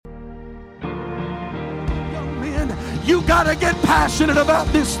You got to get passionate about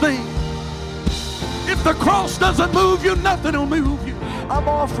this thing. If the cross doesn't move you, nothing will move you. I'm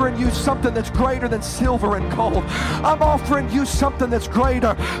offering you something that's greater than silver and gold. I'm offering you something that's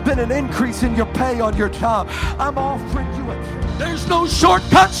greater than an increase in your pay on your job. I'm offering you There's no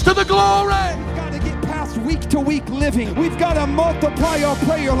shortcuts to the glory. We've got to get past week-to-week living. We've got to multiply our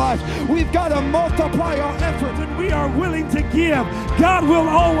prayer life. We've got to multiply our effort. When we are willing to give, God will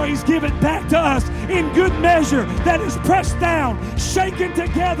always give it back to us in good measure that is pressed down, shaken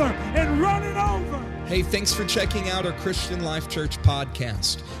together, and running over. Hey, thanks for checking out our Christian Life Church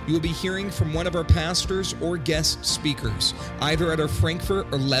podcast. You will be hearing from one of our pastors or guest speakers, either at our Frankfort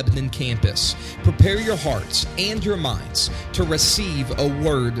or Lebanon campus. Prepare your hearts and your minds to receive a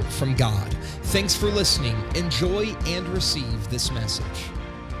word from God. Thanks for listening. Enjoy and receive this message.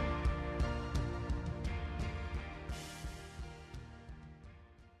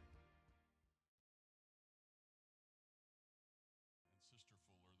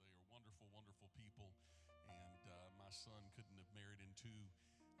 Son couldn't have married into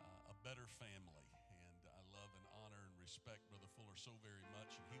a better family, and I love and honor and respect Brother Fuller so very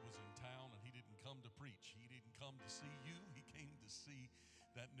much. And he was in town, and he didn't come to preach. He didn't come to see you. He came to see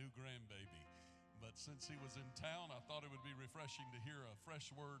that new grandbaby. But since he was in town, I thought it would be refreshing to hear a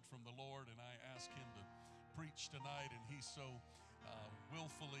fresh word from the Lord, and I asked him to preach tonight, and he so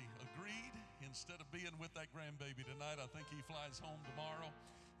willfully agreed. Instead of being with that grandbaby tonight, I think he flies home tomorrow.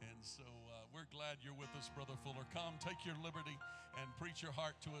 And so we're glad you're with us, Brother Fuller. Come, take your liberty and preach your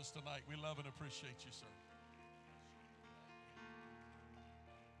heart to us tonight. We love and appreciate you, sir.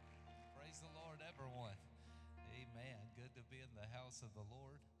 Praise the Lord, everyone. Amen. Good to be in the house of the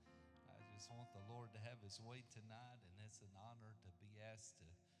Lord. I just want the Lord to have his way tonight, and it's an honor to be asked to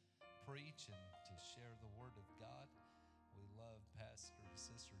preach and to share the word of God. We love Pastor and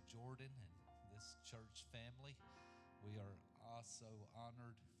Sister Jordan and this church family. We are also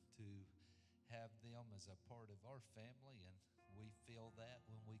honored to have them as a part of our family, and we feel that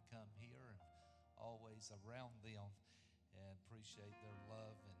when we come here and always around them, and appreciate their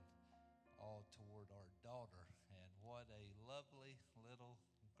love and all toward our daughter. And what a lovely little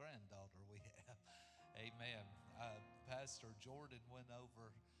granddaughter we have. Amen. Pastor Jordan went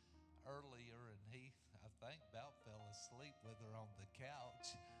over earlier, and he, I think, about fell asleep with her on the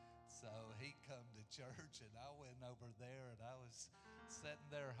couch. So he come to church, and I went over there, and I was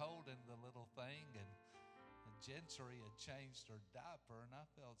sitting there holding the little thing, and Gentry had changed her diaper, and I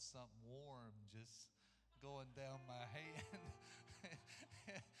felt something warm just going down my hand.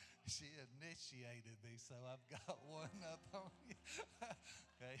 She initiated me, so I've got one up on you.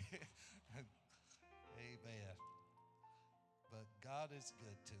 Amen. But God is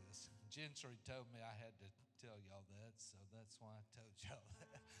good to us. Gentry told me I had to tell y'all that, so that's why I told y'all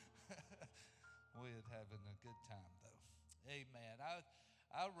that. We're having a good time, though. Amen.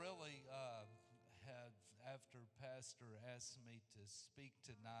 I really had, after Pastor asked me to speak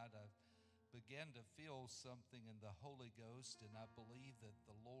tonight, I began to feel something in the Holy Ghost, and I believe that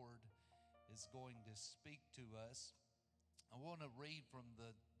the Lord is going to speak to us. I want to read from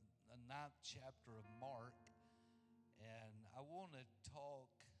the 9th chapter of Mark, and I want to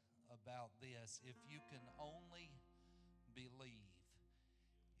talk about this. If you can only believe.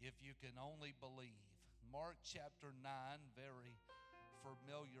 If you can only believe. Mark chapter 9, very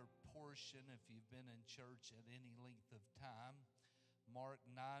familiar portion if you've been in church at any length of time. Mark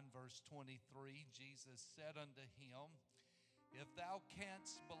 9 verse 23, Jesus said unto him, If thou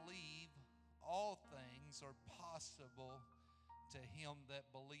canst believe, all things are possible to him that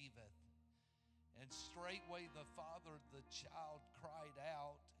believeth. And straightway the father of the child cried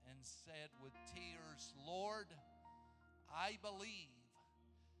out and said with tears, Lord, I believe,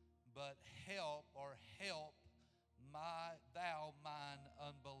 but help thou mine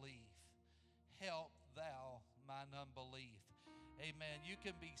unbelief. Help thou mine unbelief. Amen. You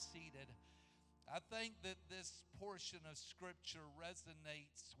can be seated. I think that this portion of Scripture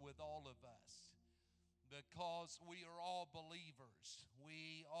resonates with all of us because we are all believers.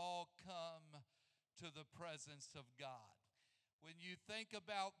 We all come to the presence of God. When you think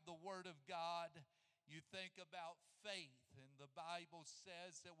about the Word of God, you think about faith. And the Bible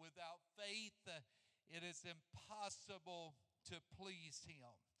says that without faith, it is impossible to please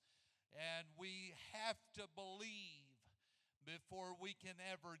Him. And we have to believe before we can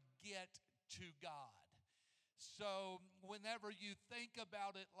ever get to God. So whenever you think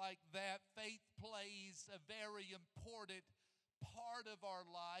about it like that, faith plays a very important part of our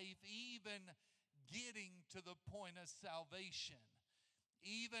life, even getting to the point of salvation,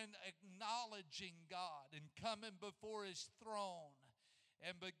 even acknowledging God and coming before His throne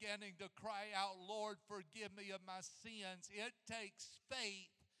and beginning to cry out, Lord, forgive me of my sins. It takes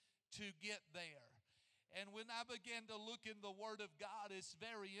faith to get there. And when I began to look in the Word of God, it's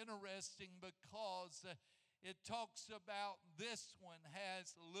very interesting because it talks about this one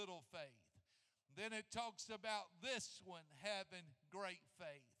has little faith. Then it talks about this one having great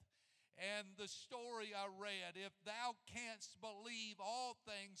faith. And the story I read, if thou canst believe, all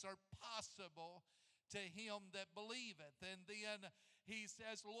things are possible to him that believeth. And then he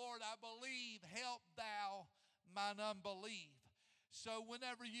says, Lord, I believe, help thou mine unbelief. So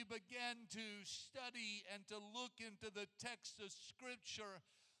whenever you begin to study and to look into the text of Scripture,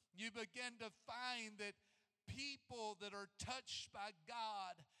 you begin to find that people that are touched by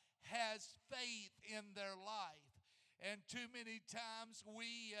God has faith in their life. And too many times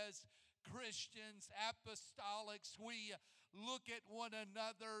we as Christians, apostolics, we look at one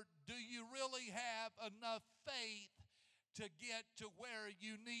another. Do you really have enough faith to get to where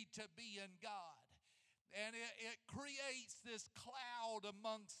you need to be in God? And it creates this cloud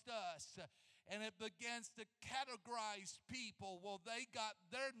amongst us. And it begins to categorize people. Well, they got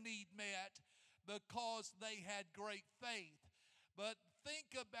their need met because they had great faith. But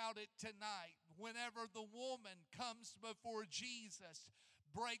think about it tonight. Whenever the woman comes before Jesus,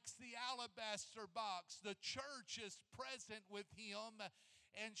 breaks the alabaster box, the church is present with him,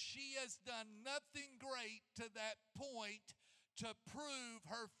 and she has done nothing great to that point to prove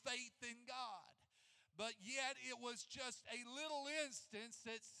her faith in God. But yet it was just a little instance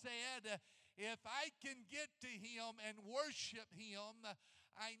that said, if I can get to him and worship him,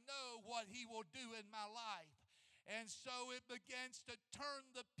 I know what he will do in my life. And so it begins to turn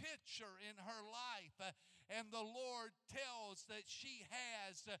the picture in her life. And the Lord tells that she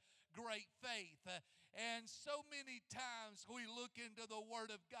has great faith. And so many times we look into the Word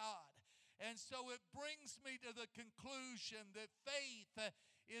of God. And so it brings me to the conclusion that faith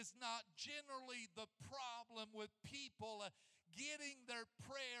is not generally the problem with people getting their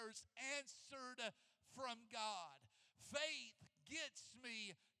prayers answered from God. Faith gets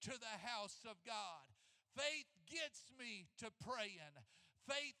me to the house of God. Faith gets me to praying.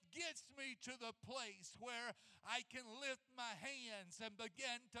 Faith gets me to the place where I can lift my hands and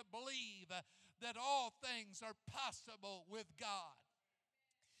begin to believe that all things are possible with God.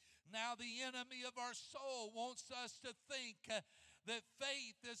 Now, the enemy of our soul wants us to think that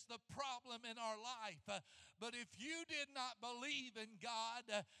faith is the problem in our life. But if you did not believe in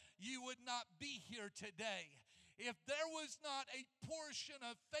God, you would not be here today. If there was not a portion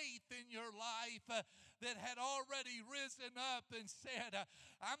of faith in your life that had already risen up and said,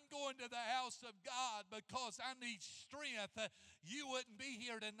 I'm going to the house of God because I need strength, you wouldn't be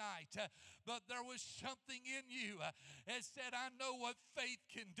here tonight. But there was something in you that said, I know what faith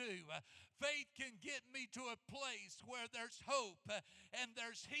can do. Faith can get me to a place where there's hope and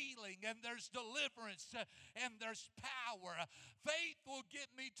there's healing and there's deliverance and there's power. Faith will get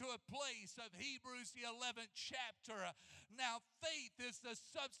me to a place of Hebrews the 11th chapter. Now faith is the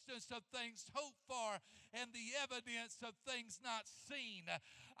substance of things hoped for and the evidence of things not seen.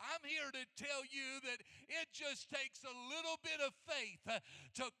 I'm here to tell you that it just takes a little bit of faith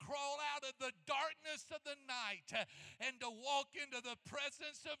to crawl out of the darkness of the night and to walk into the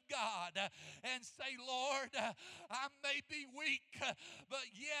presence of God and say, Lord, I may be weak, but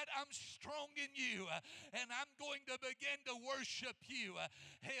yet I'm strong in you, and I'm going to begin to worship you.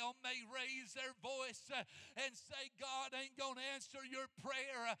 Hell may raise their voice and say, God ain't going to answer your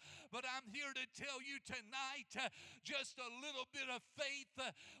prayer, but I'm here to tell you tonight, just a little bit of faith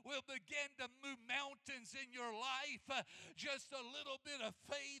will begin to move mountains in your life. Just a little bit of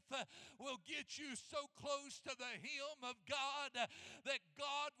faith will get you so close to the hem of God that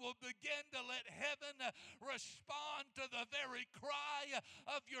God will begin to let heaven respond to the very cry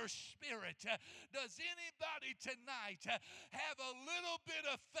of your spirit. Does anybody tonight have a little bit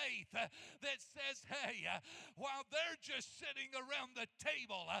of faith that says, hey, while they're just sitting around the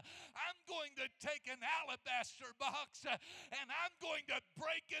table, I'm going to take an alabaster box and I'm going to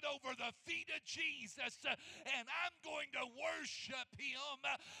break it over the feet of Jesus and I'm going to worship him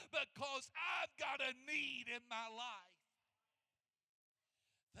because I've got a need in my life.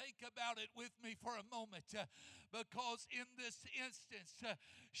 Think about it with me for a moment, because in this instance,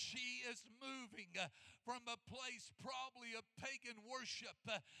 she is moving from a place probably of pagan worship,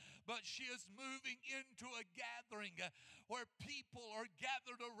 but she is moving into a gathering where people are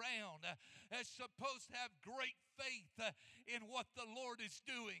gathered around as supposed to have great faith in what the Lord is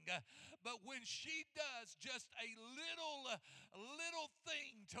doing. But when she does just a little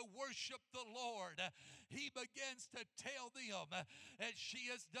thing to worship the Lord, he begins to tell them that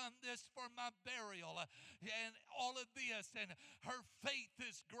she has done this for my burial. And all of this, and her faith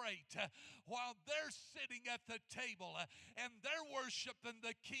is great. While they're sitting at the table and they're worshiping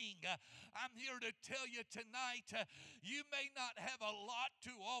the King, I'm here to tell you tonight, you may not have a lot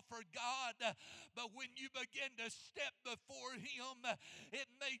to offer God, but when you begin to step before Him, it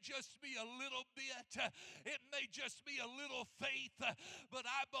may just be a little bit, it may just be a little faith, but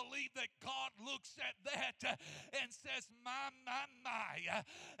I believe that God looks at that and says, my,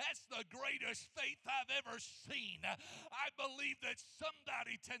 that's the greatest faith I've ever seen. I believe that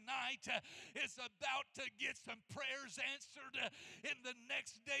somebody tonight is about to get some prayers answered in the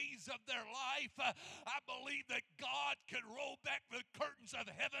next days of their life. I believe that God could roll back the curtains of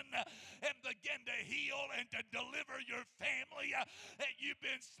heaven and begin to heal and to deliver your family. That you've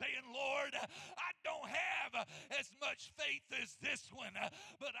been saying, Lord, I don't have as much faith as this one,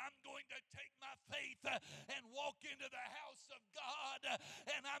 but I'm going to take my faith and walk into the house of God,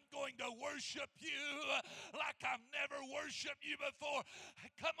 and I'm going to worship you like I've never worshiped you before.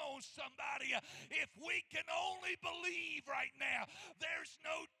 Come on, somebody. If we can only believe right now, there's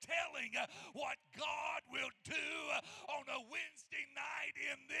no telling what God will do on a Wednesday night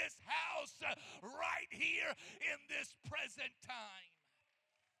in this house, right here in this present time.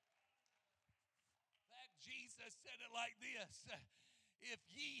 In fact, Jesus said it like this: if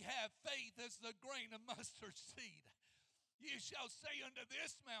ye have faith as the grain of mustard seed, ye shall say unto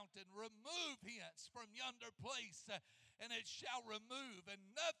this mountain, remove hence from yonder place, and it shall remove,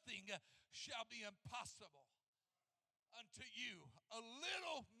 and nothing shall be impossible unto you. A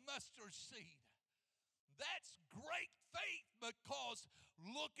little mustard seed. That's great faith, because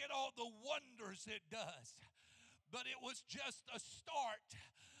look at all the wonders it does. But it was just a start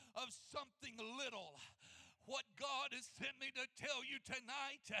of something little. What God has sent me to tell you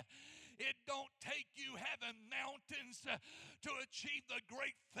tonight, it don't take you having mountains to achieve the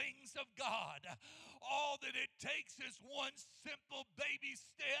great things of God. All that it takes is one simple baby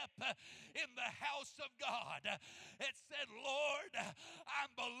step in the house of God. It said, Lord, I'm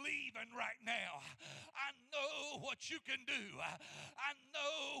believing right now. I know what you can do. I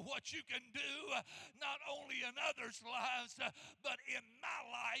know what you can do, not only in others' lives, but in my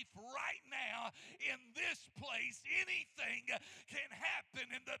life right now, in this place. Anything can happen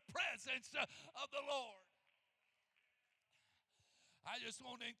in the presence of the Lord. I just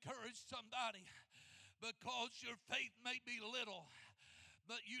want to encourage somebody, because your faith may be little,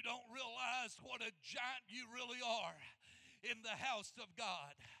 but you don't realize what a giant you really are in the house of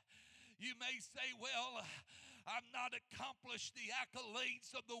God. You may say, well, I've not accomplished the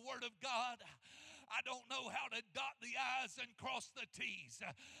accolades of the Word of God. I don't know how to dot the I's and cross the T's.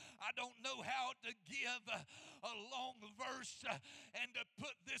 I don't know how to give a long verse and to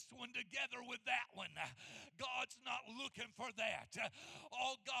put this one together with that one. God's not looking for that.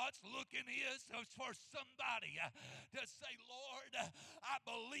 All God's looking is for somebody to say, Lord, I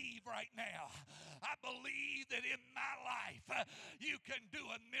believe right now. I believe that in my life you can do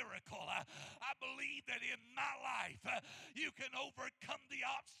a miracle. I believe that in my life you can overcome the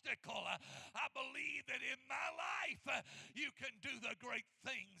obstacle. I believe that in my life you can do the great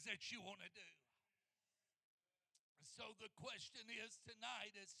things that you want to do. So the question is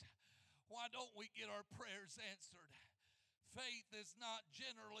tonight is, why don't we get our prayers answered? Faith is not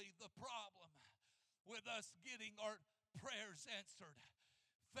generally the problem with us getting our prayers answered.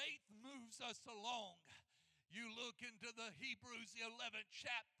 Faith moves us along. You look into the Hebrews 11th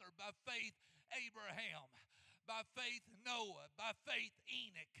chapter. By faith Abraham, by faith Noah, by faith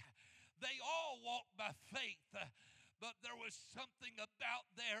Enoch. They all walked by faith, but there was something about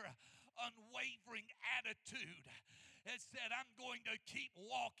their unwavering attitude. It said, I'm going to keep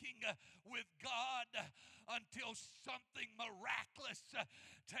walking with God until something miraculous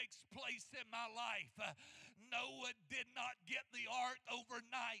takes place in my life. Noah did not get the ark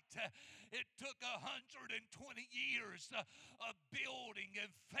overnight. It took 120 years of building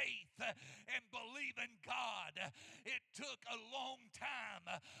and faith and believing God. It took a long time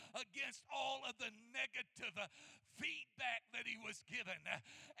against all of the negative feedback that he was given.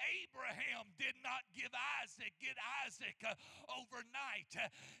 Abraham did not get Isaac overnight.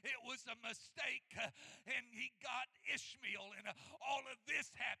 It was a mistake, and he got Ishmael, and all of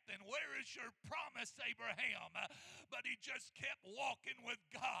this happened. Where is your promise, Abraham? But he just kept walking with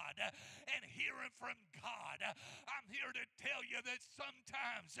God and hearing from God. I'm here to tell you that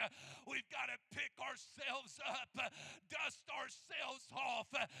sometimes we've got to pick ourselves up, dust ourselves off,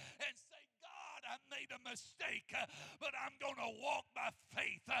 and say, God, I made a mistake, but I'm going to walk by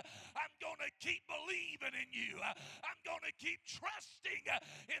faith. I'm going to keep believing in you. I'm going to keep trusting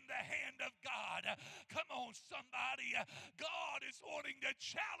in the hand of God. Come on, somebody. God is wanting to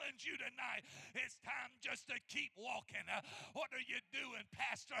challenge you tonight. It's time just to keep walking. What are you doing,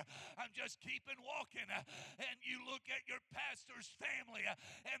 Pastor? I'm just keeping walking. And you look at your pastor's family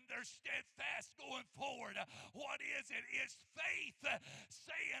and they're steadfast going forward. What is it? It's faith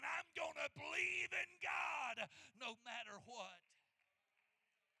saying, I'm going to believe in God no matter what.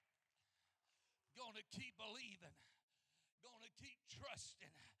 Going to keep believing. Going to keep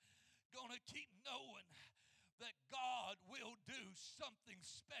trusting. Going to keep knowing that God will do something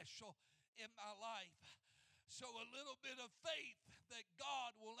special in my life. So a little bit of faith that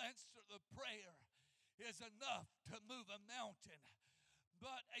God will answer the prayer is enough to move a mountain.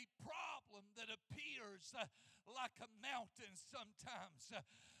 But a problem that appears like a mountain sometimes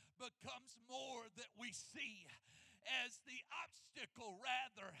becomes more that we see as the obstacle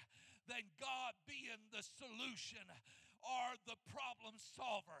rather than God being the solution or the problem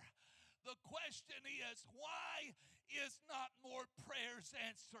solver. The question is, why is not more prayers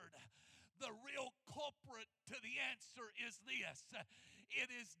answered? The real culprit to the answer is this.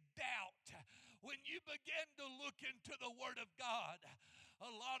 It is doubt. When you begin to look into the Word of God, a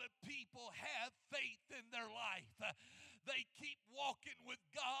lot of people have faith in their life. They keep walking with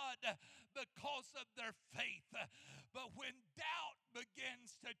God because of their faith. But when doubt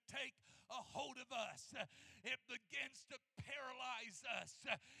begins to take a hold of us, it begins to paralyze us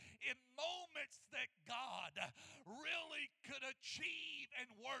in moments that God really could achieve and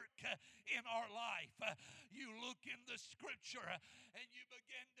work in our life. You look in the scripture and you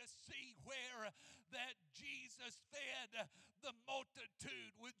begin to see where that Jesus fed the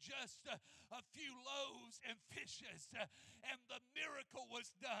multitude with just a few loaves and fishes, and the miracle was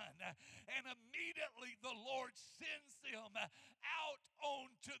done. And immediately the Lord sends them out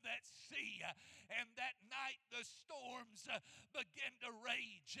onto that sea. And that night the storms begin to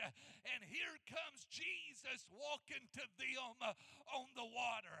rage. And here comes Jesus walking to them on the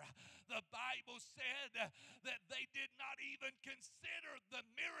water. The Bible said that they did not even consider the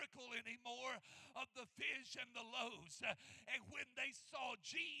miracle anymore of the fish and the loaves. And when they saw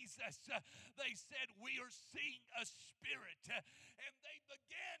Jesus, they said, we are seeing a spirit. And they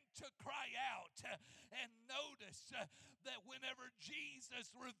began to cry out. And notice that whenever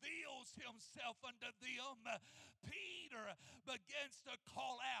Jesus reveals himself unto them, Peter begins to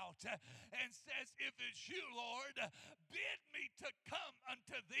call out and says, if it's you, Lord, bid me to come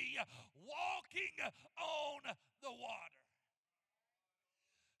unto thee walking on the water.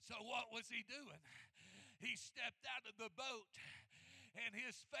 So what was he doing? He stepped out of the boat and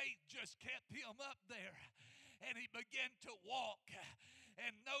his faith just kept him up there. And he began to walk.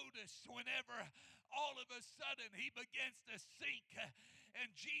 And notice whenever all of a sudden he begins to sink and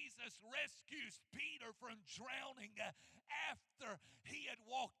Jesus rescues Peter from drowning after he had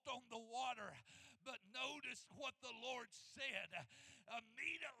walked on the water. But notice what the Lord said.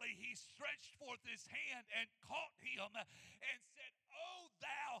 Immediately he stretched forth his hand and caught him and said, O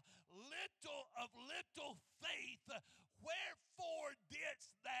thou little of little faith, wherefore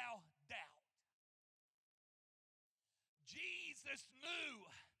didst thou doubt? Jesus knew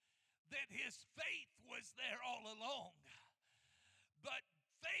that his faith was there all along. But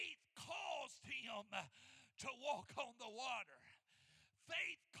faith caused him to walk on the water.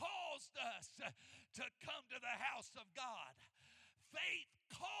 Faith caused us to come to the house of God. Faith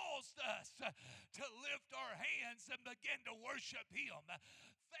caused us to lift our hands and begin to worship him.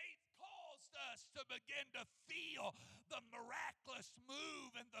 Faith caused us to begin to feel the miraculous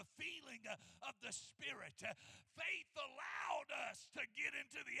move and the feeling of the Spirit. Faith allowed us to get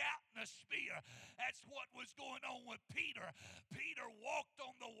into the atmosphere. That's what was going on with Peter. Peter walked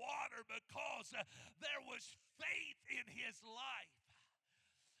on the water because there was faith in his life.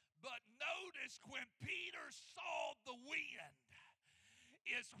 But notice when Peter saw the wind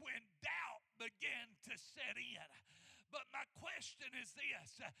is when doubt began to set in. But my question is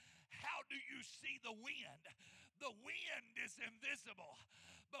this: how do you see the wind? The wind is invisible.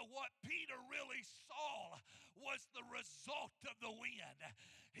 But what Peter really saw was the result of the wind.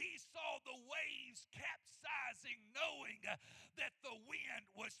 He saw the waves capsizing, knowing that the wind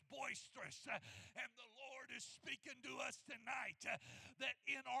was boisterous. And the Lord is speaking to us tonight that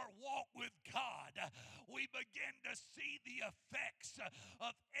in our walk with God, we begin to see the effects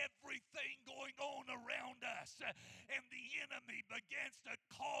of everything going on around us. And the enemy begins to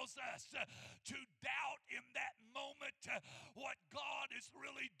cause us to doubt in that moment what God is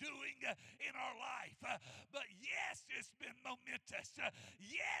really doing in our life. But yes, it's been momentous.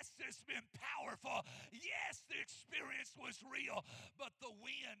 Yes, it's been powerful. Yes, the experience was real. But the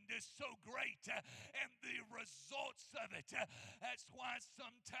wind end is so great and the results of it. That's why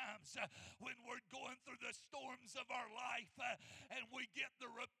sometimes when we're going through the storms of our life and we get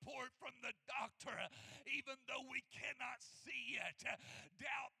the report from the doctor, even though we cannot see it,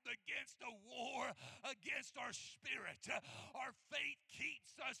 doubt begins to war against our spirit. Our faith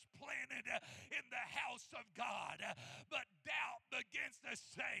keeps us planted in the house of God, but doubt begins to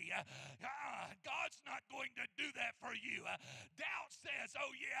say, God's not going to do that for you. Doubt says,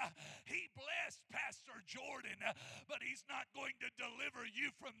 oh yeah, he blessed Pastor Jordan, but he's not going to deliver you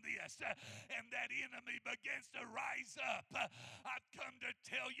from this. And that enemy begins to rise up. I've come to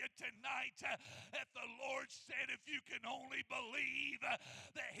tell you tonight that the Lord said if you can only believe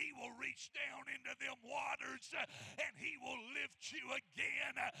that he will reach down into them waters and he will lift you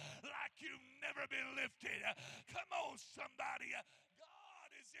again like you've never been lifted. Come on, somebody. God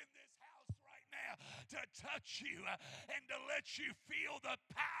is in this house right now to touch you and to let you feel the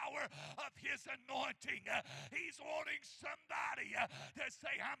power of his anointing. He's wanting somebody to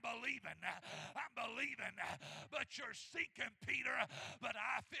say, I'm believing, but you're sinking, Peter, but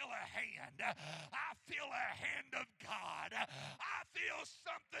I feel a hand. I feel a hand of God. I feel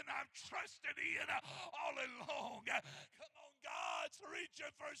something I've trusted in all along. Come on, God's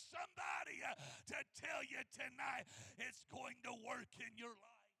reaching for somebody to tell you tonight it's going to work in your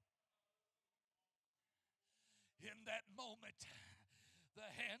life. In that moment, the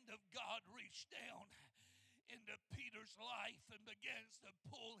hand of God reached down into Peter's life and begins to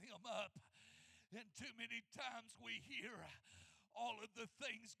pull him up. And too many times we hear all of the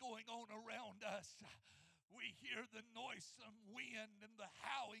things going on around us. We hear the noisome wind and the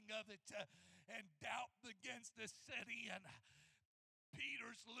howling of it, and doubt begins to set in.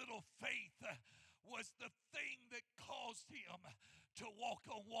 Peter's little faith was the thing that caused him to walk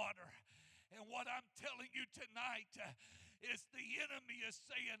on water. And what I'm telling you tonight is the enemy is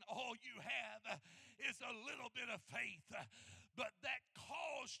saying all you have is a little bit of faith, but that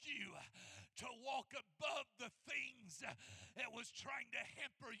caused you to walk above the things that was trying to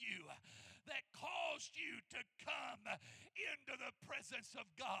hamper you, that caused you to come into the presence of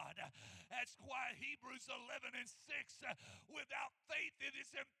God. That's why Hebrews 11 and 6, without faith it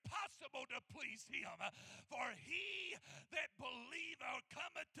is impossible to please him. For he that believeth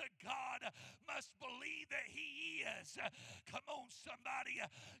cometh to God must believe that he is. Come on, somebody.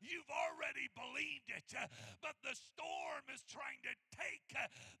 You've already believed it, but the storm is trying to take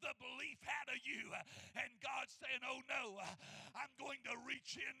the belief out of you. And God's saying, oh no, I'm going to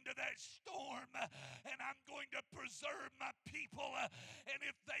reach into that storm and I'm going to preserve my people. And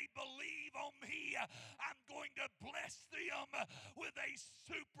if they believe on me, I'm going to bless them with a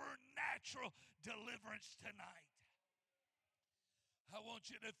supernatural deliverance tonight. I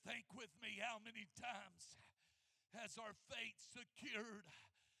want you to think with me, how many times has our faith secured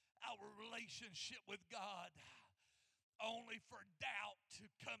our relationship with God only for doubt to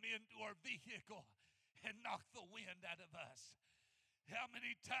come into our vehicle and knock the wind out of us? How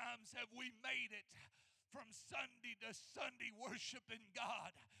many times have we made it from Sunday to Sunday worshiping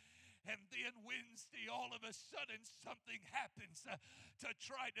God, and then Wednesday all of a sudden something happens to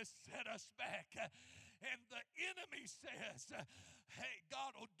try to set us back? And the enemy says, hey,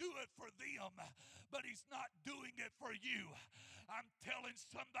 God will do it for them, but he's not doing it for you. I'm telling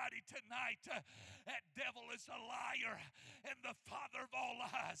somebody tonight, that devil is a liar and the father of all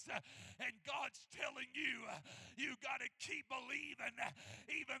lies. And God's telling you, you got to keep believing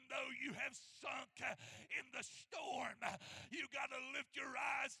even though you have sunk in the storm. You got to lift your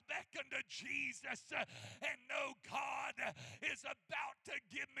eyes back unto Jesus and know God is about to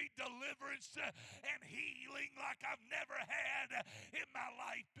give me deliverance and healing like I've never had in my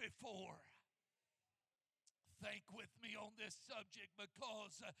life before. Think with me on this subject,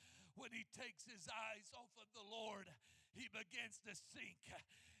 because when he takes his eyes off of the Lord, he begins to sink.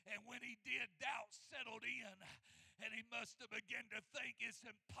 And when he did, doubt settled in, and he must have begun to think it's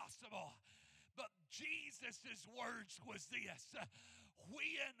impossible. But Jesus' words was this: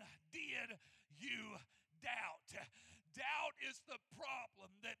 when did you doubt? Doubt is the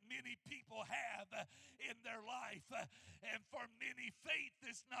problem that many people have in their life. And for many, faith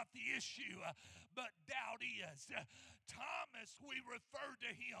is not the issue, but doubt is. Thomas, we refer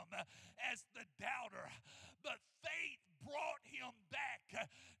to him as the doubter, but faith brought him back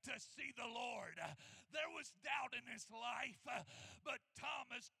to see the Lord. There was doubt in his life, but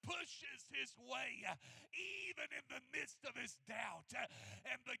Thomas pushes his way even in the midst of his doubt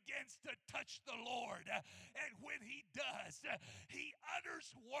and began begins to touch the Lord. And when he does, he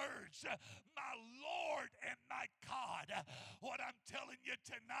utters words, my Lord and my God. What I'm telling you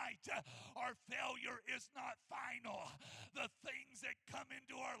tonight, our failure is not final. The things that come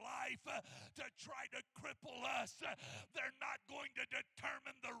into our life to try to cripple us, they're not going to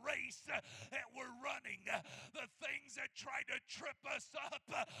determine the race that we're running. The things that try to trip us up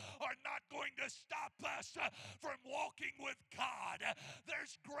are not going to stop us from walking with God.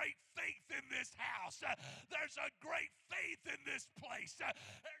 There's great faith in this house. There's a great faith in this place.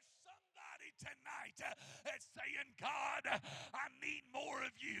 There's somebody tonight that's saying, God, I need more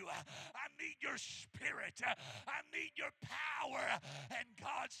of you. I need your spirit. I need your power. And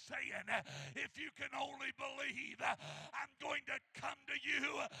God's saying, if you can only believe, I'm going to come to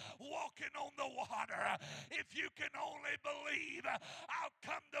you walking on the water. If you can only believe, I'll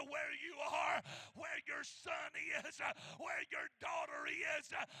come to where you are, where your son is, where your daughter is.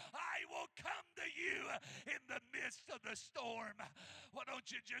 I will come to you in the midst of the storm. Why don't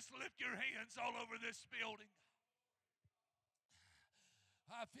you just lift your hands all over this building?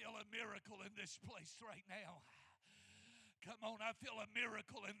 I feel a miracle in this place right now. Come on, I feel a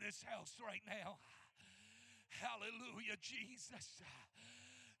miracle in this house right now. Hallelujah, Jesus.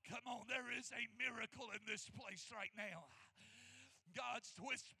 Come on, there is a miracle in this place right now. God's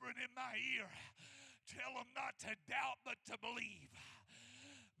whispering in my ear, tell them not to doubt but to believe.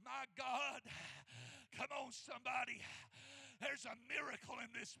 My God, come on somebody, there's a miracle in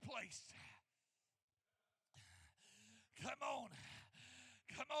this place. Come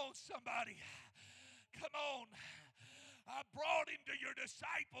on somebody, come on. I brought him to your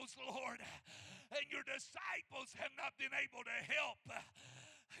disciples, Lord, and your disciples have not been able to help.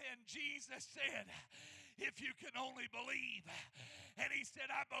 And Jesus said, if you can only believe. And he said,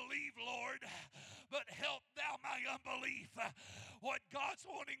 I believe, Lord, but help thou my unbelief. What God's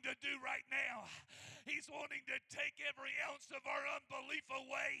wanting to do right now, he's wanting to take every ounce of our unbelief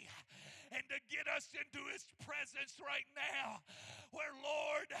away and to get us into his presence right now, where,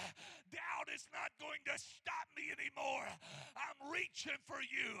 Lord, doubt is not going to stop me anymore. I'm reaching for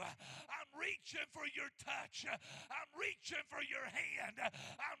you. I'm reaching for your touch. I'm reaching for your hand.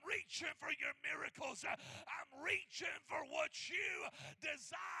 I'm reaching for your miracles. I'm reaching for what you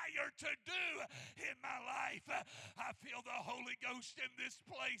desire to do in my life. I feel the Holy Ghost in this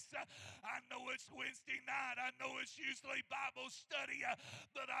place. I know it's Wednesday night. I know it's usually Bible study,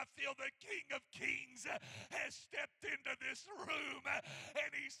 but I feel the King of Kings has stepped into this room, and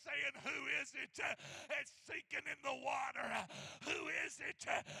he's saying, who is it that's sinking in the water? Who is it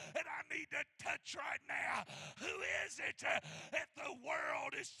that I need to touch right now? Who is it that the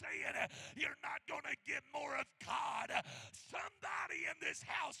world is saying you're not going to get more of God? Somebody in this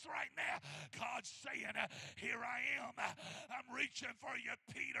house right now, God's saying, here I am. I'm reaching for you,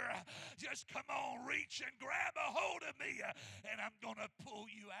 Peter. Just come on, reach and grab a hold of me, and I'm going to pull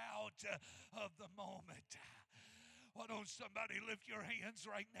you out of the moment. Why don't somebody lift your hands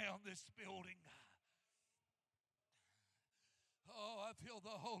right now in this building? Oh, I feel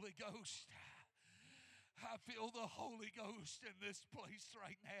the Holy Ghost. I feel the Holy Ghost in this place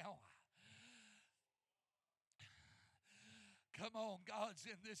right now. Come on, God's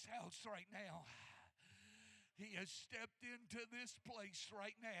in this house right now. He has stepped into this place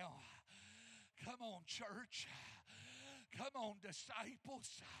right now. Come on, church. Come on,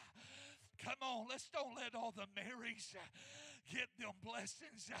 disciples. Come on, let's don't let all the Marys get them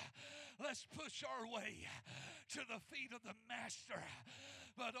blessings. Let's push our way to the feet of the Master.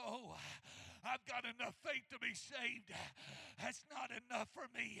 But oh, I've got enough faith to be saved. That's not enough for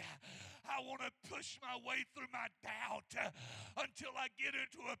me. I want to push my way through my doubt until I get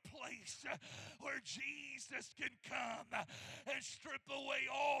into a place where Jesus can come and strip away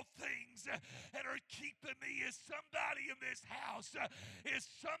all things that are keeping me. Is somebody in this house? Is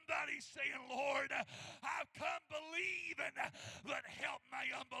somebody saying, Lord, I've come believing, but help my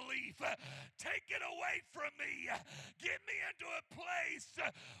unbelief. Take it away from me. Get me into a place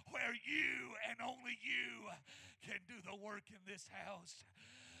where you and only you can do the work in this house.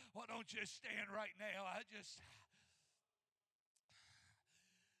 Why don't you stand right now? I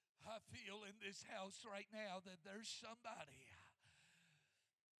feel in this house right now that there's somebody.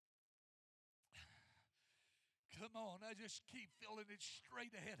 Come on, I just keep feeling it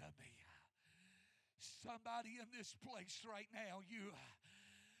straight ahead of me. Somebody in this place right now,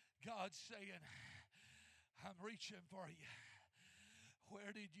 God's saying, I'm reaching for you.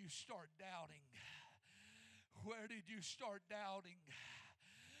 Where did you start doubting? Where did you start doubting?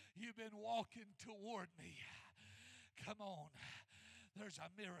 You've been walking toward me. Come on. There's a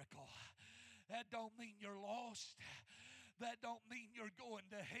miracle. That don't mean you're lost. That don't mean you're going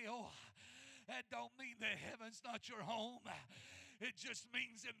to hell. That don't mean that heaven's not your home. It just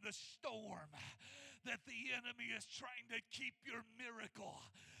means in the storm that the enemy is trying to keep your miracle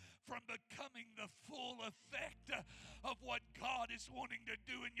from becoming the full effect of what God is wanting to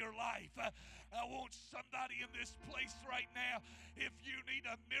do in your life. I want somebody in this place right now, if you need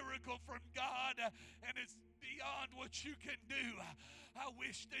a miracle from God and it's beyond what you can do, I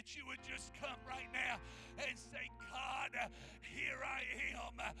wish that you would just come right now and say, God, here I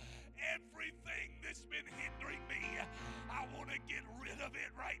am. Everything that's been hindering me, I want to get rid of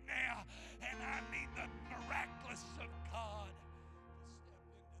it right now. And I need the miraculous of God to step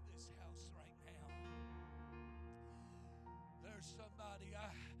into this house right now. There's somebody,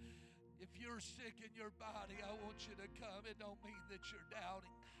 if you're sick in your body, I want you to come. It don't mean that you're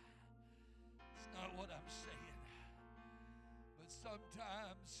doubting. It's not what I'm saying. But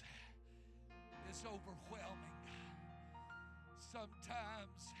sometimes it's overwhelming.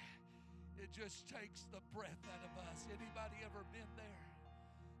 Sometimes it just takes the breath out of us. Anybody ever been there?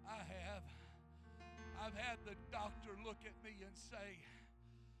 I have. I've had the doctor look at me and say,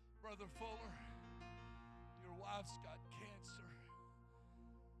 Brother Fuller, your wife's got cancer.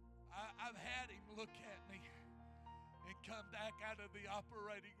 I've had him look at me and come back out of the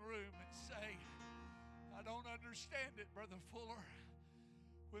operating room and say, I don't understand it, Brother Fuller.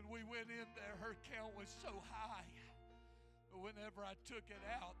 When we went in there, her count was so high. But whenever I took it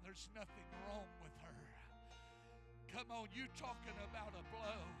out, there's nothing wrong with her. Come on, you talking about a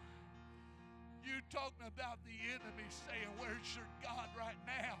blow. You talking about the enemy saying, where's your God right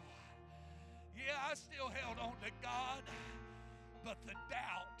now? Yeah, I still held on to God, but the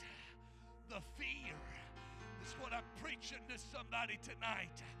doubt, the fear, is what I'm preaching to somebody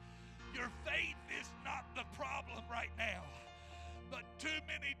tonight. Your faith is not the problem right now, but too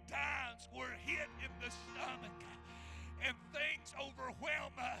many times we're hit in the stomach and things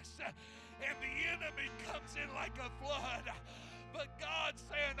overwhelm us and the enemy comes in like a flood. But God's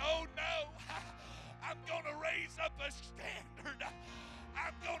saying, oh no, I'm going to raise up a standard.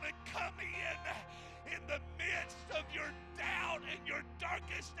 I'm going to come in the midst of your doubt and your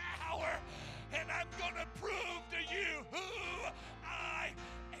darkest hour, and I'm going to prove to you who I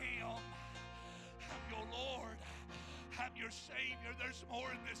am. I'm your Lord. I'm your Savior. There's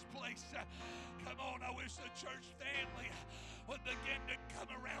more in this place. Come on, I wish the church family would begin to come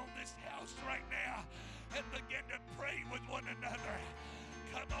around this house right now and begin to pray with one another.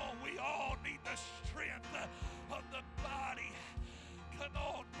 Come on, we all need the strength of the body. Come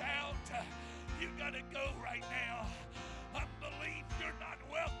on, doubt, you got to go right now. Unbelief, you're not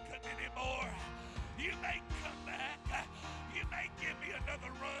welcome anymore. You may come back. You may give me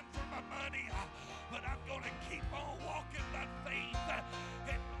another run for my money, but I'm going to keep on walking by faith.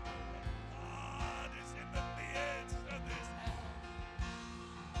 And God is in the midst of this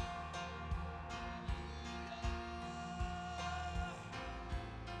house.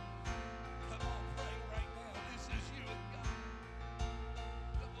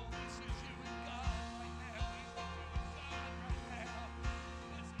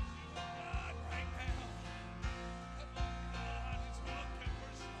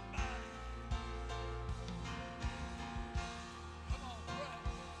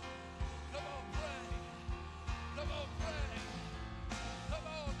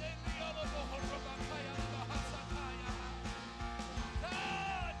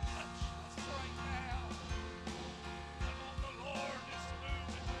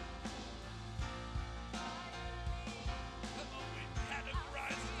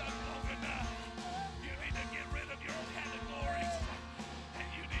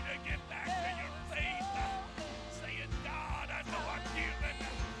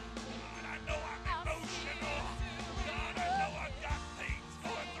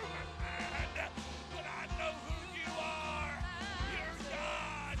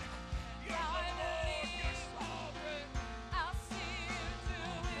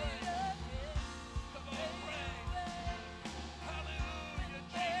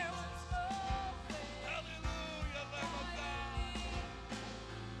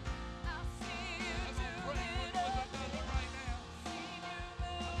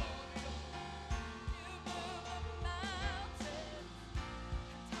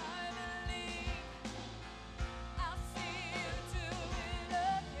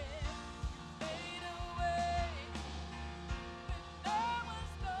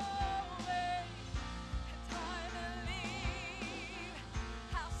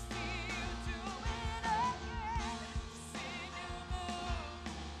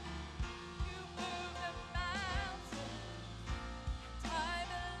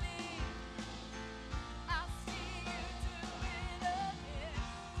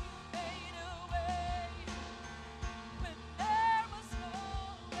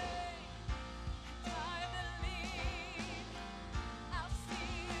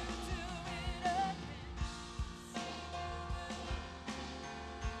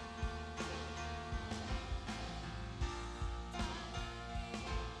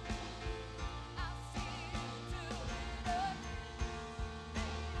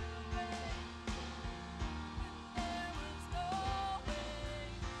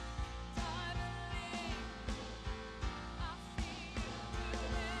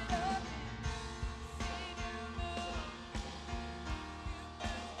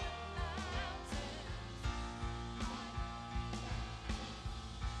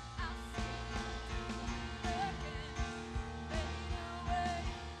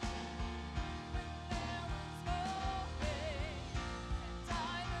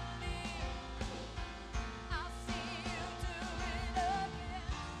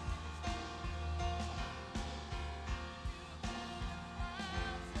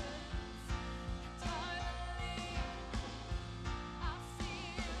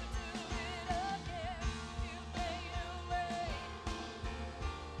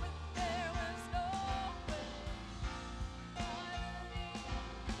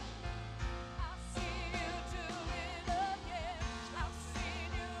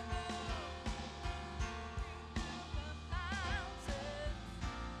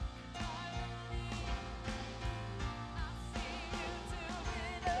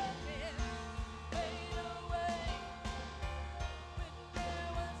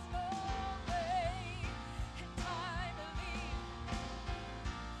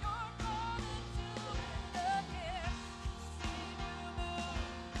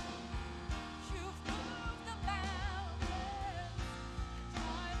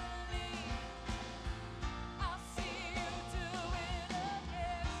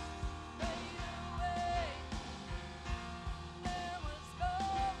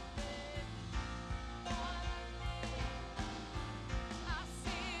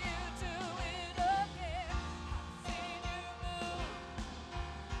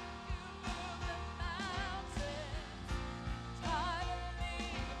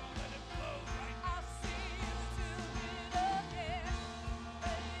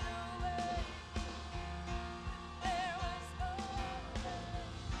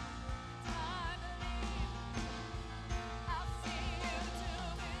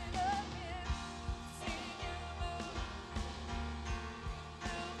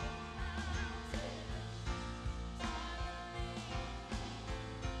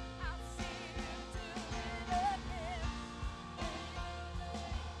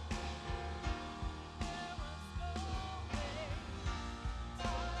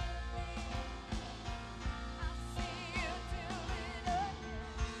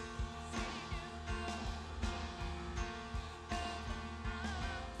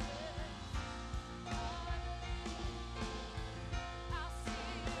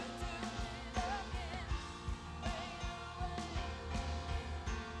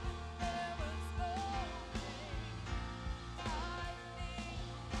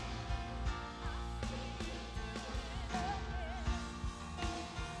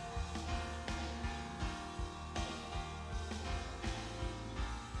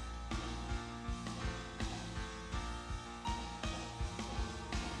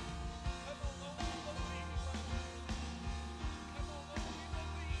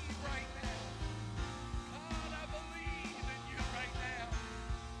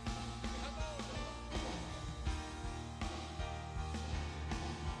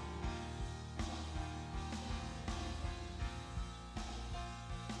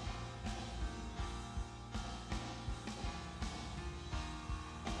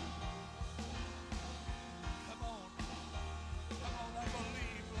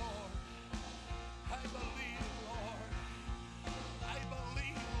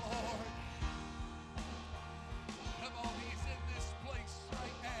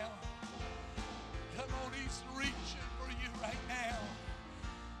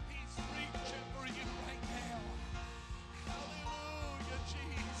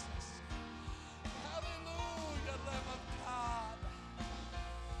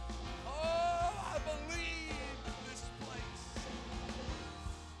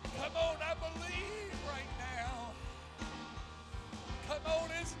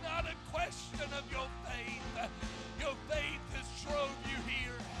 It's not a question of your faith. Your faith has drove you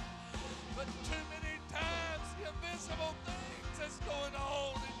here. But too many times the invisible things that's going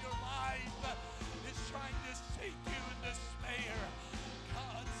on in your life is trying to sink you in despair.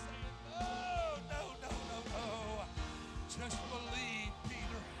 God's saying, no. Just believe,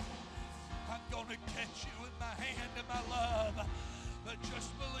 Peter. I'm going to catch you in my hand and my love. But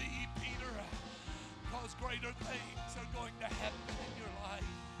just believe, Peter, because greater things are going to happen in your life.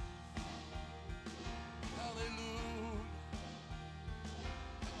 Hallelujah.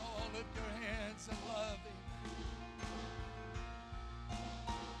 Come on, lift your hands and love Him.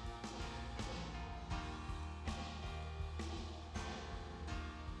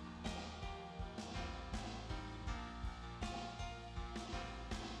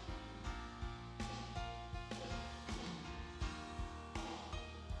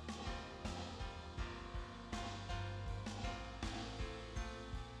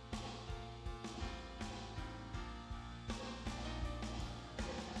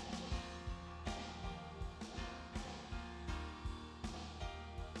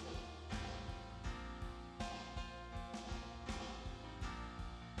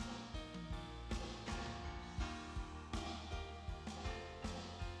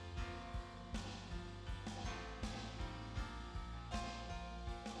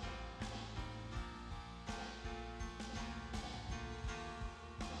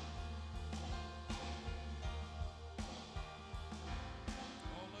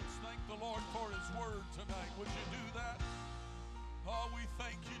 Lord, for His word tonight. Would you do that? Oh, we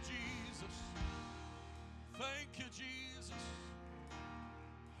thank you, Jesus. Thank you, Jesus.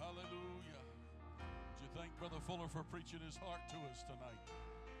 Hallelujah. Would you thank Brother Fuller for preaching his heart to us tonight?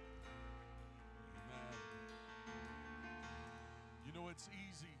 Amen. You know, it's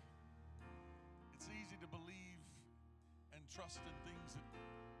easy. It's easy to believe and trust in things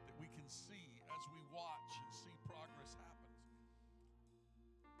that we can see as we watch and see progress happen.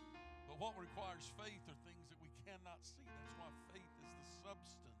 But what requires faith are things that we cannot see. That's why faith is the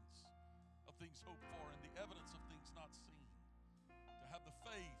substance of things hoped for and the evidence of things not seen. To have the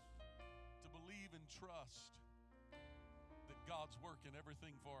faith to believe and trust that God's working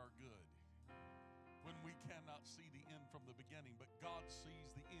everything for our good. When we cannot see the end from the beginning, but God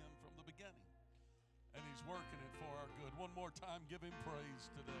sees the end from the beginning. And He's working it for our good. One more time, give Him praise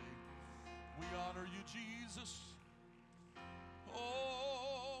today. We honor you, Jesus.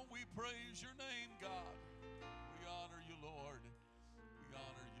 Oh, we praise your name.